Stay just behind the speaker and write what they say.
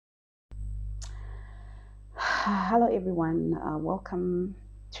Hello, everyone. Welcome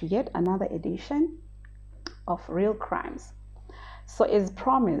to yet another edition of Real Crimes. So, as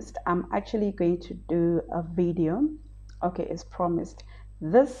promised, I'm actually going to do a video. Okay, as promised,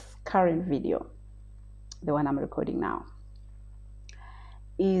 this current video, the one I'm recording now,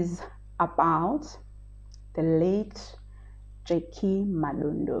 is about the late Jackie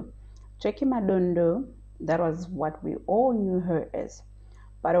Madondo. Jackie Madondo, that was what we all knew her as,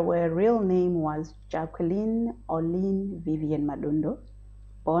 but her real name was Jacqueline Orlean Vivian Madondo,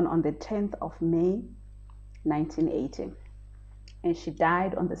 born on the 10th of May, 1980. And she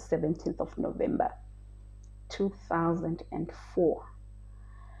died on the 17th of November, 2004.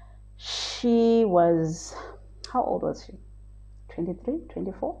 She was, how old was she? 23,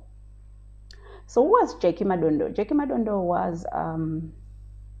 24? So who was Jackie Madondo? Jackie Madondo was a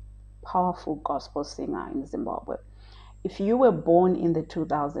powerful gospel singer in Zimbabwe. If you were born in the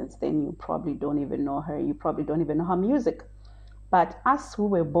 2000s, then you probably don't even know her. You probably don't even know her music. But us who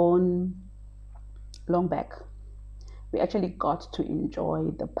were born long back, we actually got to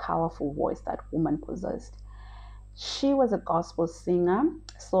enjoy the powerful voice that woman possessed. She was a gospel singer.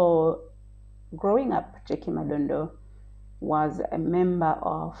 So growing up, Jackie Madondo was a member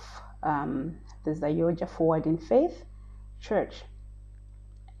of the Zayoja Forward in Faith Church.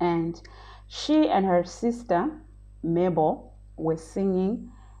 And she and her sister, Mabel, were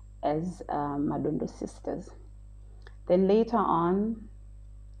singing as Madondo sisters. Then later on,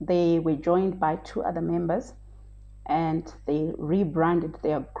 they were joined by two other members and they rebranded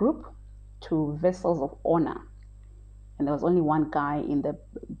their group to Vessels of Honor. And there was only one guy in the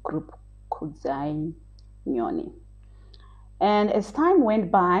group, Kudzai Nyoni. And as time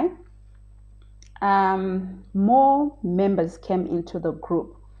went by, more members came into the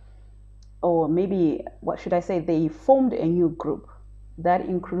group. Or maybe, what should I say, they formed a new group that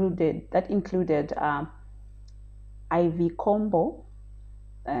included Ivy Combo.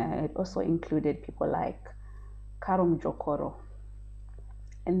 It also included people like Karum Jokoro.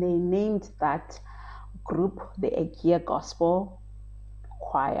 And they named that group the Egia Gospel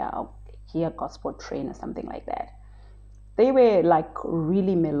Choir, or Egia Gospel Train, or something like that. They were like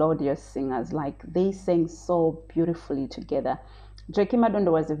really melodious singers, like they sang so beautifully together. Jackie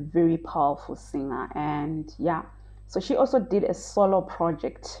Madondo was a very powerful singer, and yeah, so she also did a solo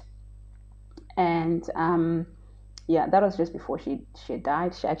project, and yeah, that was just before she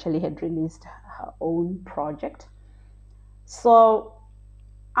died. She actually had released her own project. So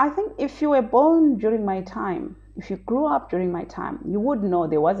I think if you were born during my time, if you grew up during my time, you would know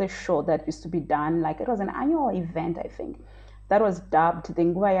there was a show that used to be done, like it was an annual event, I think, that was dubbed the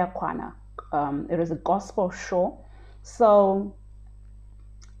Ngwaya Kwana. It was a gospel show. So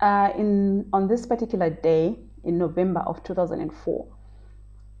on this particular day in November of 2004,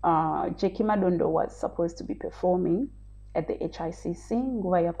 Jackie Madondo was supposed to be performing at the HICC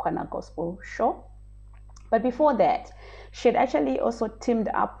Ngwaya Kwana Gospel Show. But before that, she had actually also teamed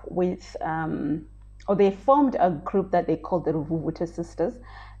up with, or they formed a group that they called the Ruvuvute Sisters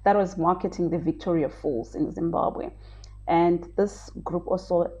that was marketing the Victoria Falls in Zimbabwe. And this group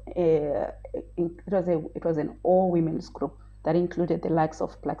also, it was an all-women's group that included the likes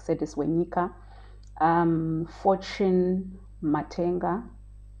of Plaxedis Wenyika, Fortune Matenga,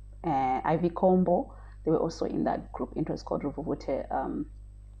 Ivy Combo. They were also in that group. It was called Ruvuvute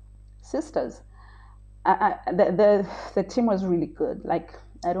Sisters. The team was really good. Like,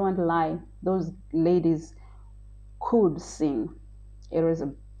 I don't want to lie, those ladies could sing.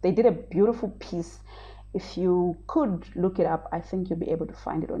 They did a beautiful piece. If you could look it up, I think you'll be able to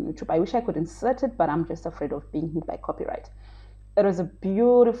find it on YouTube. I wish I could insert it, but I'm just afraid of being hit by copyright. It was a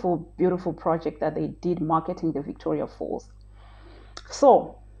beautiful, beautiful project that they did marketing the Victoria Falls.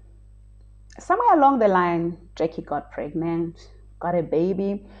 So somewhere along the line, Jackie got pregnant, got a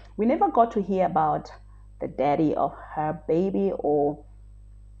baby. We never got to hear about the daddy of her baby, or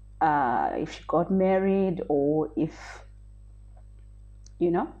if she got married, or if,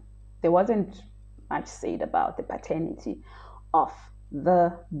 there wasn't much said about the paternity of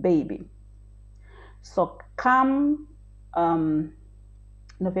the baby. So come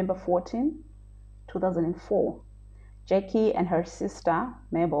November 14, 2004, Jackie and her sister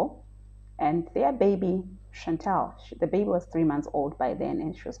Mabel and their baby Chantal, the baby was 3 months old by then,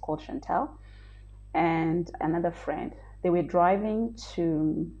 and she was called Chantal, and another friend, they were actually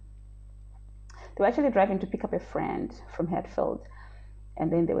driving to pick up a friend from Hatfield, and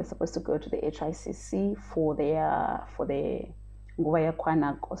then they were supposed to go to the HICC for the Ngwaya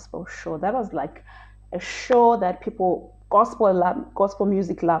Kwana Gospel Show. That was like a show that gospel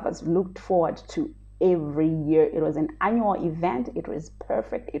music lovers looked forward to every year. It was an annual event. It was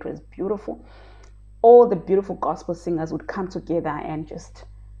perfect. It was beautiful. all the beautiful gospel singers would come together and just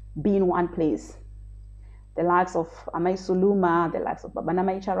be in one place. The likes of Amai Suluma, the likes of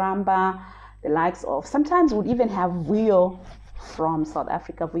Babanama Charamba, the likes of, sometimes would even have Vuyo from South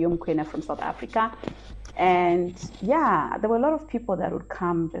Africa, Vuyo Mkwena from South Africa. And yeah, there were a lot of people that would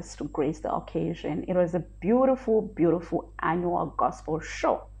come just to grace the occasion. It was a beautiful, beautiful annual gospel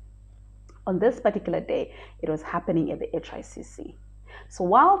show. On this particular day, it was happening at the HICC. So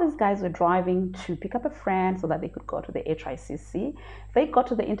while these guys were driving to pick up a friend so that they could go to the HICC, they got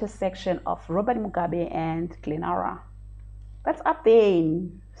to the intersection of Robert Mugabe and Glenara. That's up there,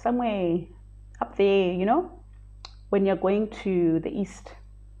 somewhere up there, you know, when you're going to the east,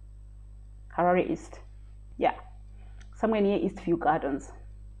 Harare East. Yeah, somewhere near Eastview Gardens.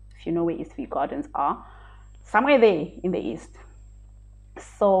 If you know where Eastview Gardens are, somewhere there in the east.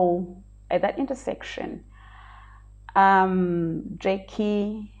 So at that intersection,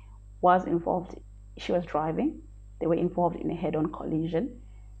 Jackie was involved. She was driving. They were involved in a head-on collision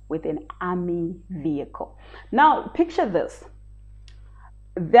with an army vehicle. Now, picture this.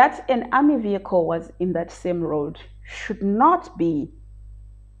 That an army vehicle was in that same road should not be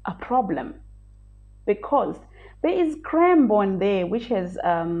a problem, because there is Cranbourne there, which has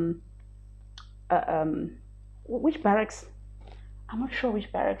which barracks? I'm not sure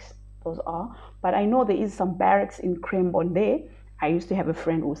which barracks those are, but I know there is some barracks in Cranbourne there. I used to have a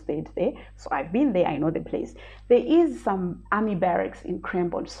friend who stayed there, so I've been there, I know the place. There is some army barracks in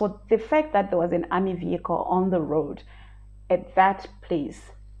Cranbourne, so the fact that there was an army vehicle on the road at that place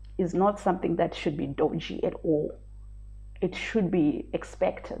is not something that should be dodgy at all. It should be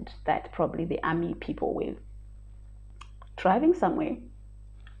expected that probably the army people were driving somewhere,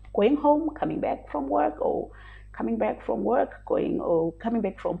 going home, coming back from work, or coming back from work,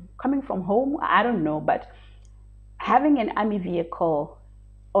 coming from home, I don't know, but having an army vehicle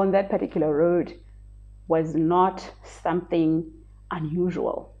on that particular road was not something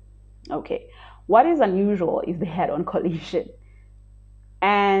unusual. Okay, what is unusual is the head-on collision.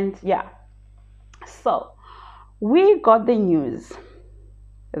 And yeah, so we got the news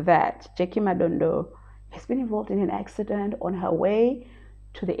that Jackie Madondo has been involved in an accident on her way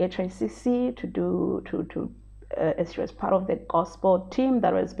to the HICC as she was part of the gospel team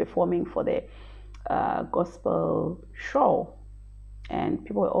that was performing for the gospel show, and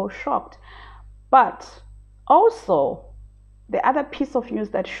people were all shocked. But also, the other piece of news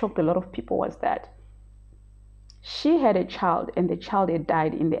that shocked a lot of people was that she had a child, and the child had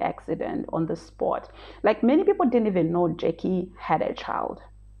died in the accident on the spot. Like, many people didn't even know Jackie had a child.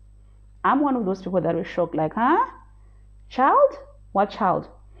 I'm one of those people that were shocked, like, huh? Child? What child?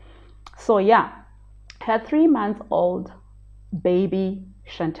 So yeah, her 3-month-old baby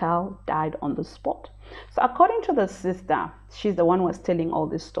Chantal died on the spot. So according to the sister, she's the one who was telling all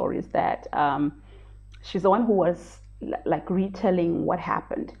these stories, that she's the one who was like retelling what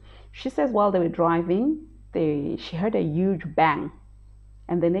happened. She says while they were driving, she heard a huge bang,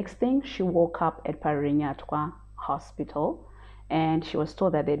 and the next thing she woke up at Parinyatwa Hospital, and she was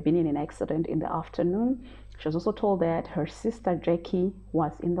told that they'd been in an accident in the afternoon. She was also told that her sister Jackie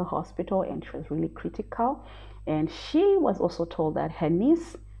was in the hospital and she was really critical. And she was also told that her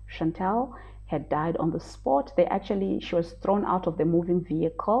niece Chantal had died on the spot. She was thrown out of the moving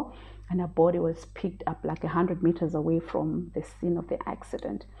vehicle, and her body was picked up like 100 meters away from the scene of the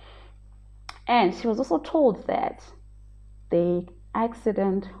accident. And she was also told that the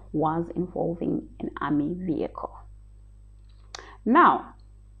accident was involving an army vehicle. Now,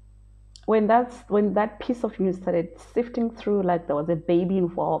 when that piece of news started sifting through, like there was a baby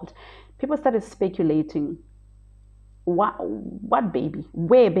involved, people started speculating. What baby?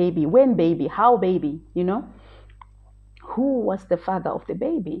 Where baby? When baby? How baby? You know? Who was the father of the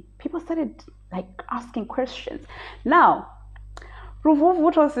baby? People started like asking questions. Now,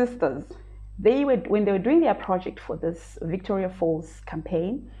 Ruvuvuto sisters, when they were doing their project for this Victoria Falls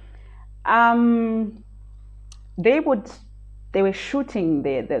campaign, they were shooting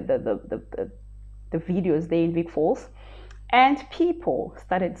the videos there in Vic Falls, and people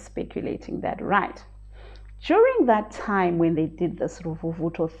started speculating that, right, during that time when they did this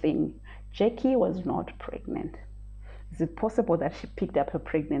Ruvuvuto thing, Jackie was not pregnant. Is it possible that she picked up her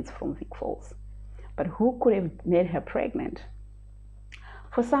pregnancy from Vic Falls? But who could have made her pregnant?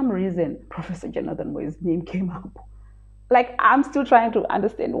 For some reason, Professor Jonathan Moy's name came up. Like, I'm still trying to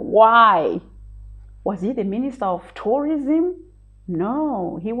understand why. Was he the Minister of Tourism?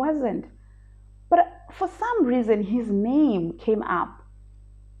 No, he wasn't. But for some reason, his name came up.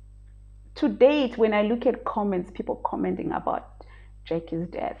 To date, when I look at comments, people commenting about Jackie's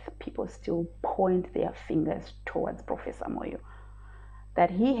death, people still point their fingers towards Professor Moyo.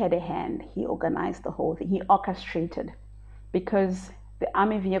 that he had a hand. He organized the whole thing. He orchestrated, because the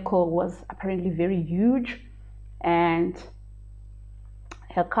army vehicle was apparently very huge and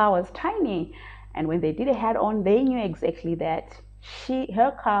her car was tiny. And when they did a head-on, they knew exactly that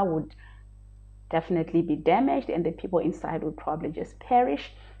her car would definitely be damaged and the people inside would probably just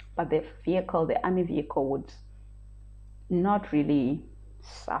perish. But the vehicle, the army vehicle, would not really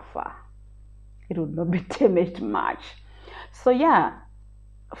suffer. It would not be damaged much. So yeah,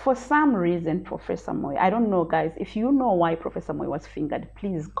 for some reason, Professor Moyo, I don't know, guys, if you know why Professor Moyo was fingered,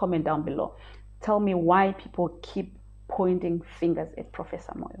 please comment down below. Tell me why people keep pointing fingers at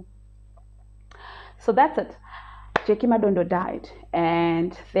Professor Moyo. So that's it. Jackie Madondo died,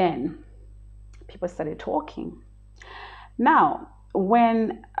 and then people started talking. Now,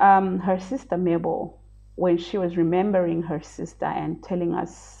 when her sister Mabel, when she was remembering her sister and telling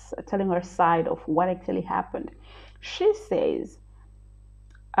her side of what actually happened, she says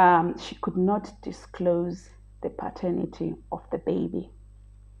she could not disclose the paternity of the baby.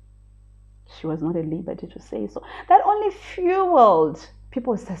 She was not at liberty to say so. That only fueled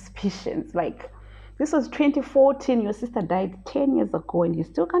people's suspicions. Like, this was 2014, your sister died 10 years ago, and you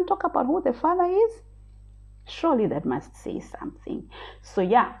still can't talk about who the father is? Surely that must say something. So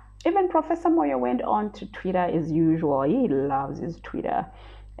yeah, even Professor Moyo went on to Twitter as usual. He loves his Twitter,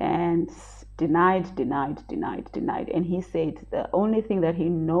 and denied. And he said the only thing that he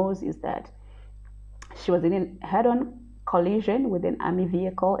knows is that she was in a head-on collision with an army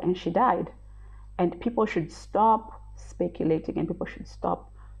vehicle and she died. And people should stop speculating and people should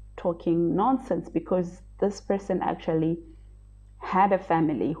stop talking nonsense, because this person actually had a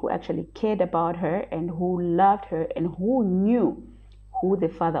family who actually cared about her and who loved her and who knew who the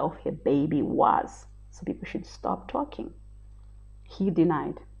father of her baby was. So people should stop talking. He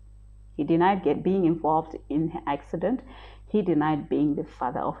denied. He denied being involved in her accident. He denied being the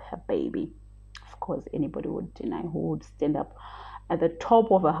father of her baby. Of course, anybody would deny. Who would stand up at the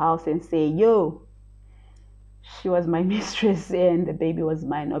top of a house and say, yo, she was my mistress and the baby was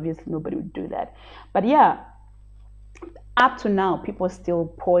mine? Obviously, nobody would do that. But yeah, up to now, people still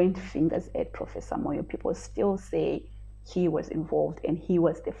point fingers at Professor Moyo. People still say he was involved and he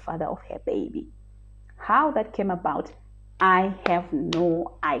was the father of her baby. How that came about, I have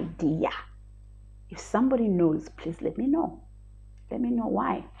no idea. If somebody knows, please let me know. Let me know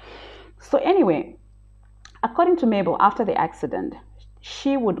why. So anyway, according to Mabel, after the accident,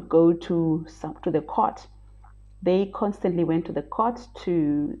 she would go to the court. They constantly went to the court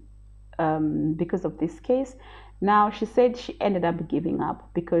because of this case. Now, she said she ended up giving up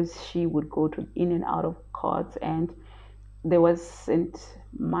because she would go in and out of courts and there wasn't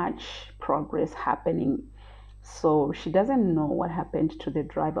much progress happening. So she doesn't know what happened to the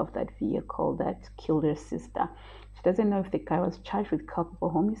driver of that vehicle that killed her sister. She doesn't know if the guy was charged with culpable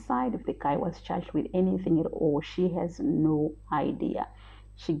homicide, if the guy was charged with anything at all. She has no idea.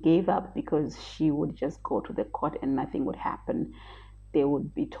 She gave up because she would just go to the court and nothing would happen. They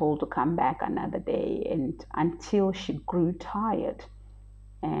would be told to come back another day, and until she grew tired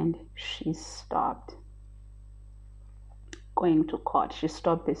and she stopped going to court. She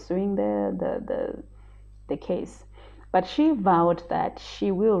stopped pursuing the case. But she vowed that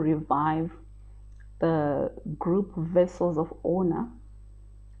she will revive the group Vessels of Honor.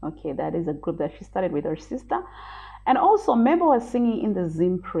 Okay, that is a group that she started with her sister. And also, Mabel was singing in the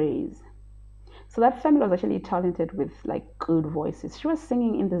Zim Praise. So that family was actually talented with like good voices. She was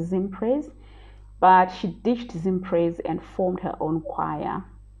singing in the Zim Praise, but she ditched Zim Praise and formed her own choir.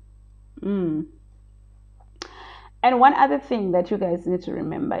 And one other thing that you guys need to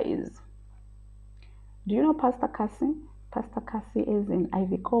remember is, do you know Pastor Cassie? Pastor Cassie is in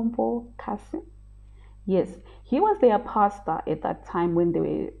Ivy Compo Cassie. Yes, he was their pastor at that time when they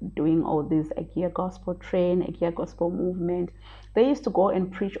were doing all this Agia Gospel Train, Agia Gospel Movement. They used to go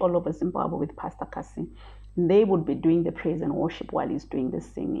and preach all over Zimbabwe with Pastor Cassie. They would be doing the praise and worship while he's doing the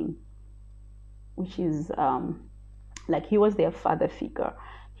singing, which is like he was their father figure.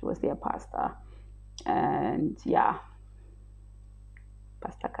 He was their pastor. And yeah,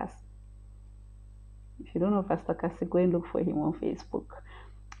 Pastor Cassie. If you don't know Pastor Cassie, go and look for him on Facebook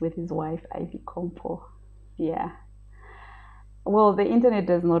with his wife, Ivy Compo. Yeah. Well, the internet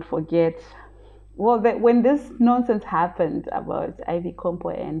does not forget. Well, when this nonsense happened about Ivy Compo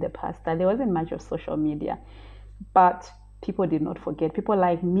and the pastor, there wasn't much of social media. But people did not forget. People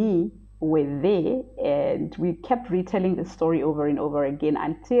like me were there, and we kept retelling the story over and over again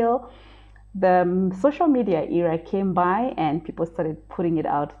until the social media era came by and people started putting it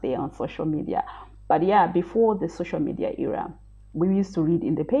out there on social media. But yeah, before the social media era, we used to read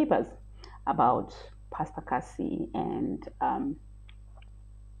in the papers about Pastor Cassie and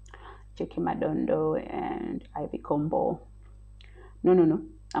Jackie Madondo and Ivy Combo. No, no, no.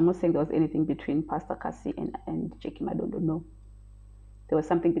 I'm not saying there was anything between Pastor Cassie and Jackie Madondo. No. There was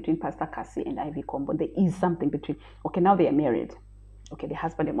something between Pastor Cassie and Ivy Combo. There is something between. Okay, now they are married. Okay, the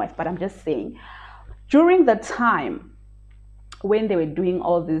husband and wife. But I'm just saying, during the time when they were doing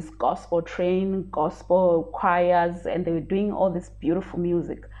all this gospel train, gospel choirs, and they were doing all this beautiful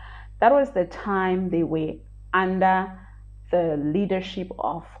music, that was the time they were under the leadership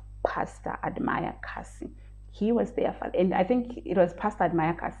of Pastor Admire Cassie. He was their father, and I think it was Pastor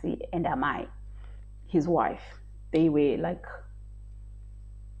Admire Cassie and Amai, his wife. They were like,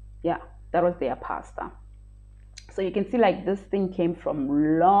 yeah, that was their pastor. So you can see like this thing came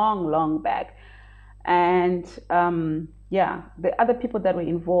from long, long back. And yeah, the other people that were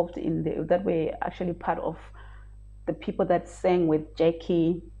involved in that were actually part of the people that sang with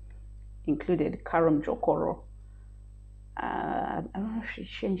Jackie included Karum Jokoro. I don't know if she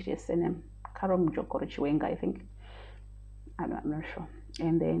changed her surname. Karum Jokoro Chiwenga, I think. I'm not sure.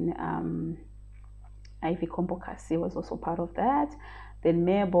 And then Ivy Kombo Kasi was also part of that. Then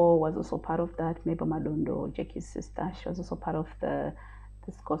Mabel was also part of that. Mabel Madondo, Jackie's sister, she was also part of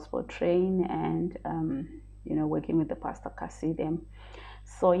this gospel train and you know, working with the Pastor Kasi them.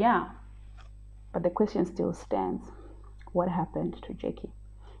 So yeah, but the question still stands: what happened to Jackie?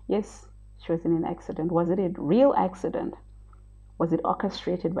 Yes, she was in an accident. Was it a real accident? Was it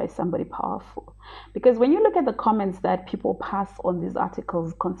orchestrated by somebody powerful? Because when you look at the comments that people pass on these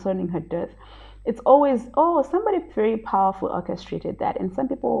articles concerning her death, it's always, oh, somebody very powerful orchestrated that. And some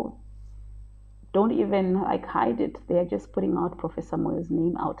people don't even like hide it. They're just putting out Professor Moyo's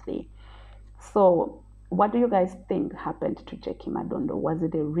name out there. So what do you guys think happened to Jackie Madondo? Was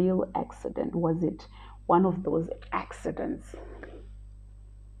it a real accident? Was it one of those accidents?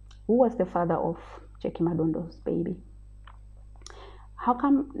 Who was the father of Jackie Madondo's baby? How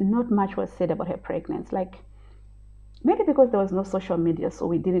come not much was said about her pregnancy? Like, maybe because there was no social media, so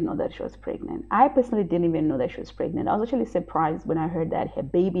we didn't know that she was pregnant. I personally didn't even know that she was pregnant. I was actually surprised when I heard that her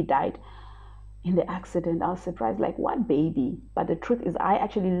baby died in the accident. I was surprised, like, what baby? But the truth is, I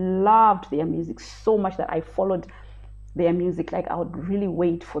actually loved their music so much that I followed their music. Like, I would really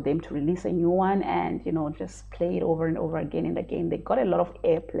wait for them to release a new one and, you know, just play it over and over again and again. They got a lot of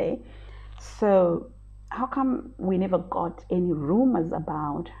airplay. So how come we never got any rumors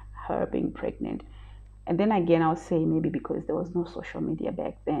about her being pregnant? And then again, I'll say maybe because there was no social media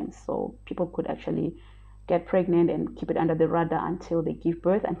back then. So people could actually get pregnant and keep it under the radar until they give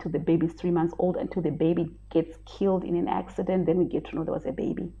birth, until the baby's 3 months old, until the baby gets killed in an accident. Then we get to know there was a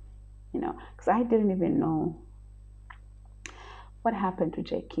baby, you know, because I didn't even know what happened to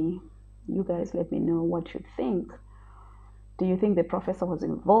Jackie. You guys let me know what you think. Do you think the professor was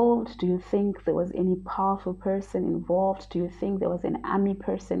involved? Do you think there was any powerful person involved? Do you think there was an army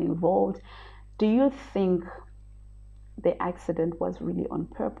person involved? Do you think the accident was really on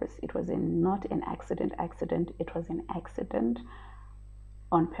purpose? It was not an accident. It was an accident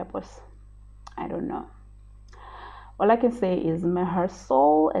on purpose. I don't know. All I can say is may her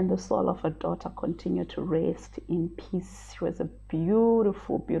soul and the soul of her daughter continue to rest in peace. She was a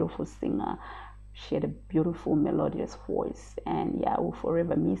beautiful, beautiful singer. She had a beautiful, melodious voice. And yeah, we'll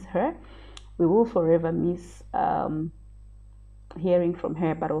forever miss her. We will forever miss hearing from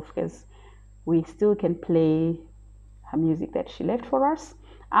her. But of course, we still can play her music that she left for us.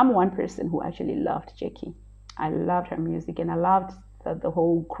 I'm one person who actually loved Jackie. I loved her music and I loved the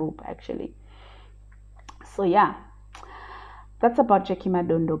whole group actually. So yeah, that's about Jackie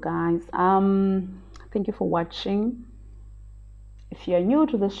Madondo, guys. Thank you for watching. If you're new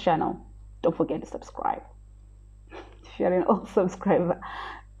to this channel, don't forget to subscribe. If you're an old subscriber,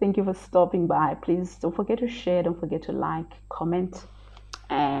 thank you for stopping by. Please don't forget to share, don't forget to like, comment,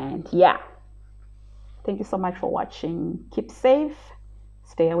 and yeah, thank you so much for watching. Keep safe,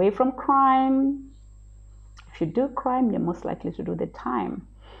 stay away from crime. If you do crime, you're most likely to do the time.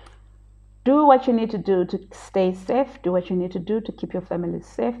 Do what you need to do to stay safe. Do what you need to do to keep your family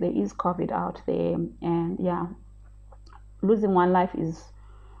safe. There is COVID out there, and yeah, losing one life is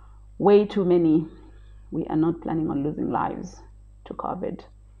way too many. We are not planning on losing lives to COVID.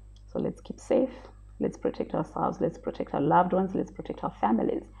 So let's keep safe. Let's protect ourselves. Let's protect our loved ones. Let's protect our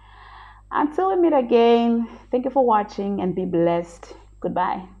families. Until we meet again, thank you for watching and be blessed.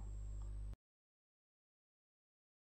 Goodbye.